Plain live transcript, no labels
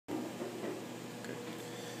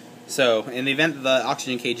So, in the event that the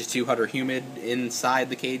oxygen cage is too hot or humid inside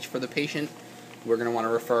the cage for the patient, we're going to want to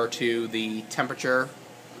refer to the temperature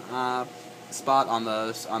spot on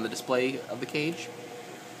the display of the cage.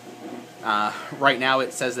 Right now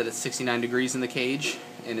it says that it's 69 degrees in the cage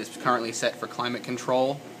and is currently set for climate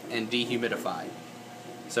control and dehumidified.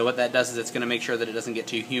 So what that does is it's going to make sure that it doesn't get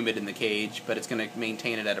too humid in the cage, but it's going to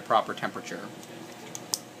maintain it at a proper temperature.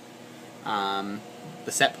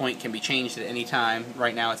 The set point can be changed at any time.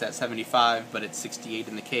 Right now it's at 75, but it's 68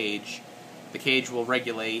 in the cage. The cage will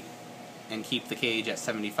regulate and keep the cage at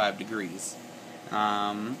 75 degrees.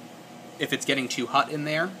 If it's getting too hot in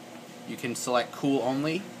there, you can select cool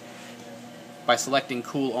only. By selecting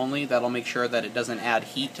cool only, that'll make sure that it doesn't add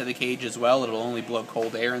heat to the cage as well. It'll only blow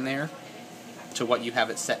cold air in there to what you have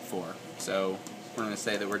it set for. So we're going to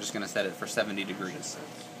say that we're just going to set it for 70 degrees.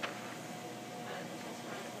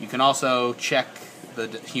 You can also check the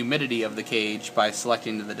humidity of the cage by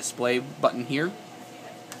selecting the display button here.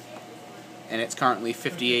 And it's currently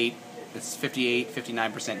 59%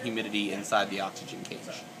 humidity inside the oxygen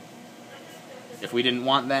cage. If we didn't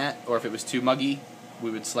want that, or if it was too muggy, we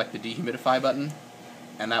would select the dehumidify button,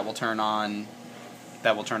 and that will turn on the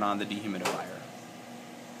dehumidifier.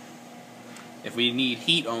 If we need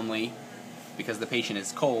heat only, because the patient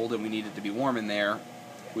is cold and we need it to be warm in there,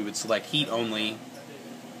 we would select heat only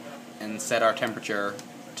and set our temperature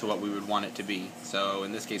to what we would want it to be. So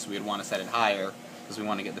in this case we would want to set it higher because we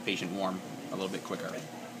want to get the patient warm a little bit quicker.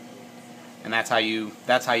 And that's how you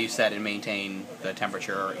set and maintain the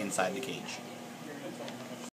temperature inside the cage.